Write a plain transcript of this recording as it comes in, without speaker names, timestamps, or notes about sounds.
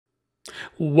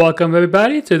Welcome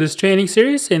everybody to this training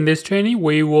series. In this training,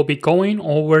 we will be going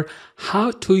over how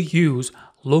to use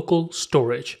local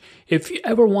storage. If you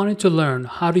ever wanted to learn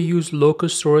how to use local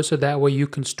storage so that way you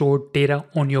can store data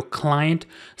on your client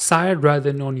side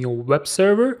rather than on your web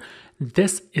server,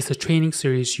 this is a training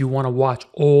series you want to watch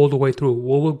all the way through. We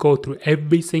will go through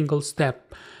every single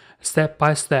step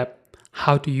by step,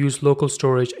 how to use local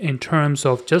storage in terms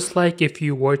of just like if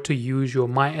you were to use your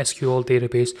MySQL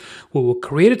database. We will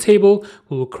create a table,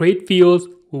 we will create fields,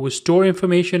 we will store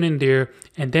information in there,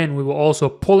 and then we will also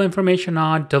pull information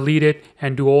out, delete it,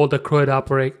 and do all the CRUD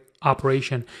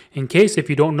operation. In case if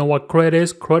you don't know what CRUD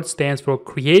is, CRUD stands for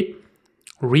create,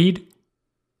 read,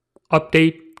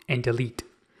 update, and delete.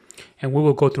 And we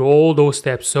will go through all those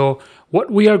steps. So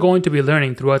what we are going to be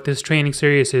learning throughout this training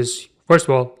series is, first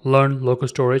of all, learn local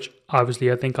storage.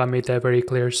 Obviously, I think I made that very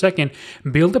clear. Second,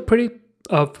 build a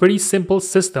pretty simple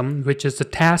system, which is the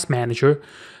task manager.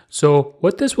 So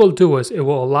what this will do is it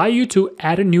will allow you to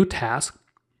add a new task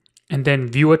and then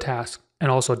view a task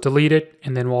and also delete it.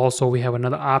 And then we have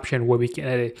another option where we can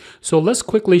edit. So let's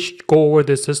quickly go over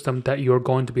the system that you're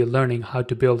going to be learning how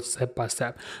to build step by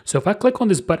step. So if I click on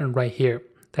this button right here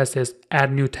that says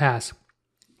add new task,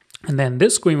 and then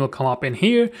this screen will come up. And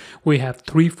here we have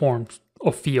three forms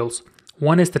of fields.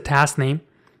 One is the task name,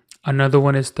 another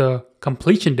one is the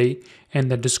completion date, and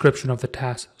the description of the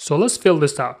task. So let's fill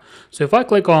this out. So if I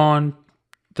click on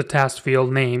the task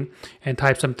field name and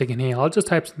type something in here, I'll just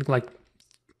type something like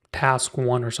task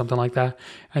 1 or something like that.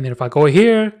 And then if I go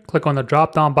here, click on the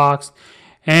drop down box,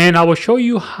 and I will show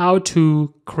you how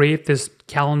to create this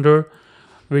calendar,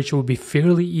 which will be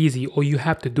fairly easy. All you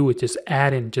have to do is just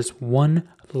add in just one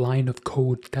line of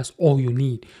code. That's all you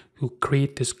need to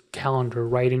create this calendar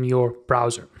right in your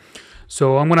browser.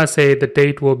 So I'm gonna say the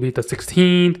date will be the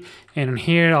 16th, and in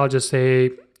here I'll just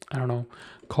say, I don't know,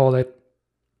 call it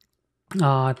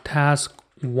task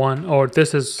 1, or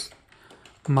this is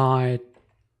my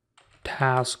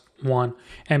task 1.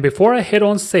 And before I hit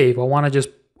on save, I want to just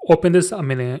open this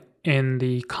in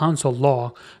the console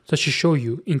log just to show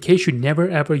you, in case you never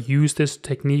ever use this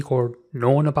technique or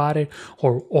known about it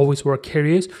or always were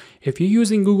curious. If you're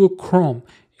using Google Chrome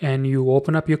and you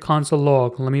open up your console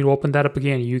log, let me open that up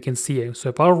again, you can see it. So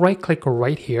if I right click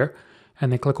right here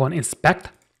and then click on inspect,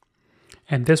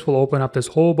 and this will open up this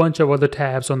whole bunch of other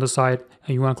tabs on the side,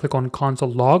 and you want to click on console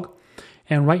log,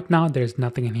 and right now there's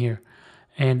nothing in here.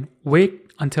 And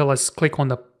wait until I click on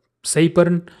the save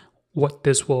button, what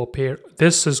this will appear.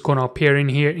 This is going to appear in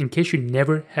here. In case you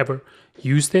never ever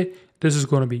used it, this is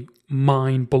going to be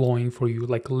mind-blowing for you,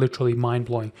 like literally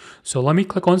mind-blowing. So let me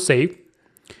click on save,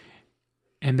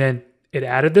 and then it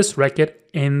added this record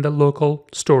in the local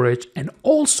storage. And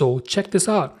also check this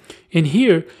out, in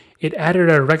here it added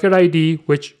a record ID,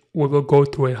 which we will go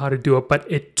through it how to do it, but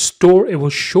it will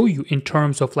show you in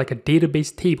terms of like a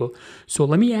database table. So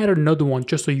let me add another one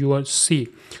just so you will see.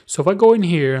 So if I go in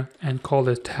here and call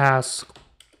it task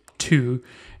 2,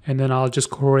 and then I'll just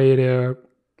create a,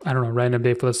 I don't know, random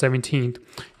date for the 17th,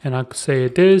 and I'll say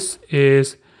this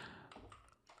is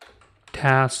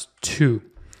task 2,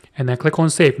 and then click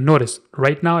on save. Notice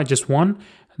right now I just 1,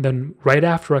 and then right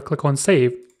after I click on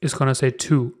save, it's gonna say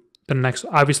 2. The next,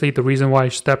 obviously the reason why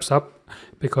it steps up,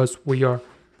 because we are,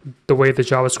 the way the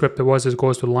JavaScript it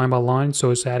goes to line by line,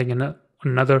 so it's adding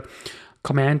another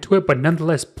command to it. But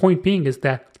nonetheless, point being is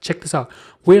that, check this out,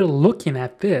 we're looking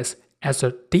at this as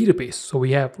a database. So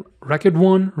we have record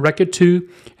 1, record 2,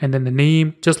 and then the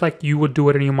name, just like you would do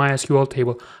it in your MySQL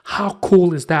table. How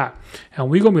cool is that? And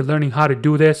we're going to be learning how to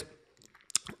do this.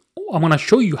 I'm going to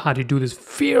show you how to do this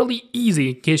fairly easy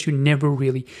in case you never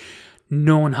really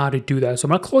known how to do that. So I'm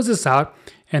going to close this out.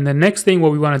 And the next thing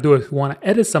what we want to do is we want to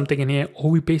edit something in here. All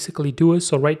we basically do is,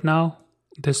 so right now,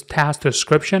 this task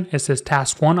description, it says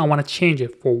task 1. I want to change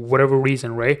it for whatever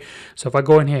reason, right? So if I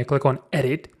go in here, click on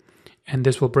edit, and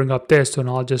this will bring up this. So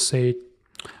I'll just say,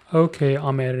 okay,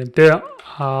 I'm editing there.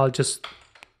 I'll just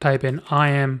type in, I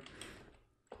am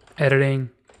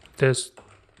editing this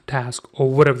task, or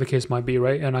whatever the case might be,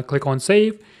 right? And I click on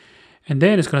save, and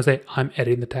then it's going to say, I'm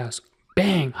editing the task.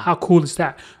 Bang, how cool is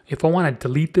that? If I want to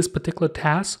delete this particular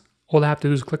task, all I have to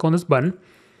do is click on this button.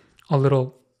 A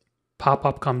little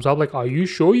pop-up comes up like, are you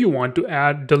sure you want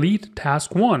to delete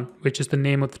task 1, which is the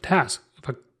name of the task? If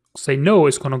I say no,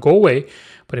 it's going to go away.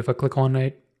 But if I click on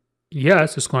it,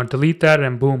 yes, it's going to delete that,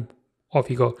 and boom, off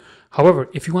you go. However,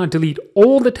 if you want to delete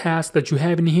all the tasks that you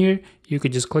have in here, you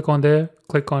could just click on there,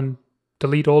 click on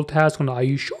delete all tasks. Are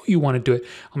you sure you want to do it?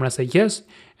 I'm going to say yes,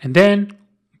 and then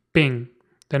bing.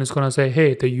 Then it's going to say,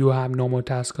 hey, that you have no more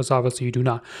tasks, because obviously you do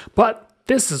not. But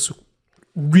this is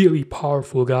really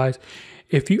powerful, guys.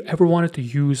 if you ever wanted to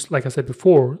use, like I said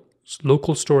before,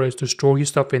 local storage to store your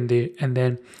stuff in there and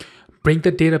then bring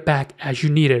the data back as you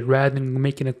need it rather than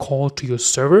making a call to your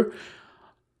server,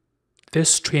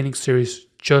 this training series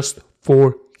just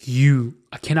for you.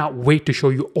 I cannot wait to show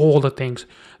you all the things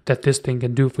that this thing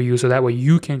can do for you, so that way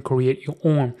you can create your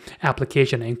own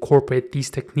application and incorporate these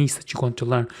techniques that you're going to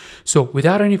learn. So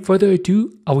without any further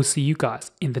ado, I will see you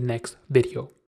guys in the next video.